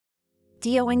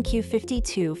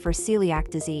DONQ52 for celiac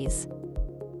disease.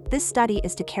 This study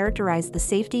is to characterize the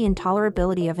safety and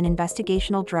tolerability of an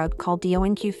investigational drug called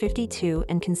DONQ52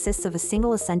 and consists of a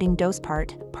single ascending dose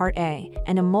part A,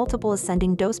 and a multiple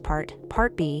ascending dose part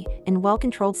B, in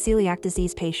well-controlled celiac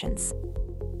disease patients.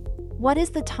 What is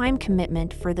the time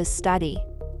commitment for this study?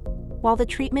 While the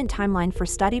treatment timeline for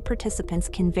study participants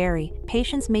can vary,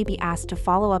 patients may be asked to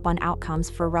follow up on outcomes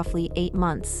for roughly 8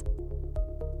 months.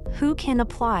 Who can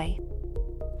apply?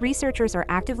 Researchers are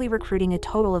actively recruiting a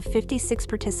total of 56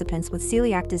 participants with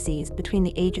celiac disease between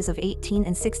the ages of 18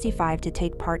 and 65 to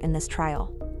take part in this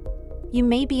trial. You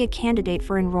may be a candidate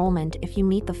for enrollment if you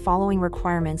meet the following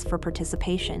requirements for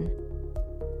participation.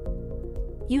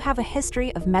 You have a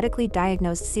history of medically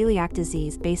diagnosed celiac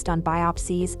disease based on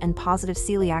biopsies and positive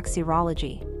celiac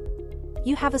serology.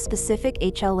 You have a specific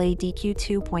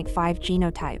HLA-DQ2.5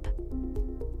 genotype.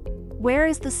 Where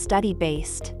is the study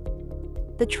based?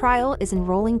 The trial is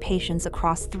enrolling patients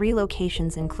across 3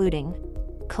 locations including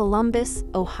Columbus,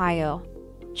 Ohio,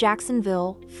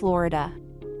 Jacksonville, Florida,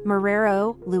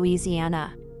 Marrero,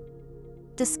 Louisiana.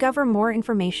 Discover more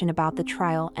information about the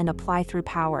trial and apply through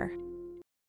POWER.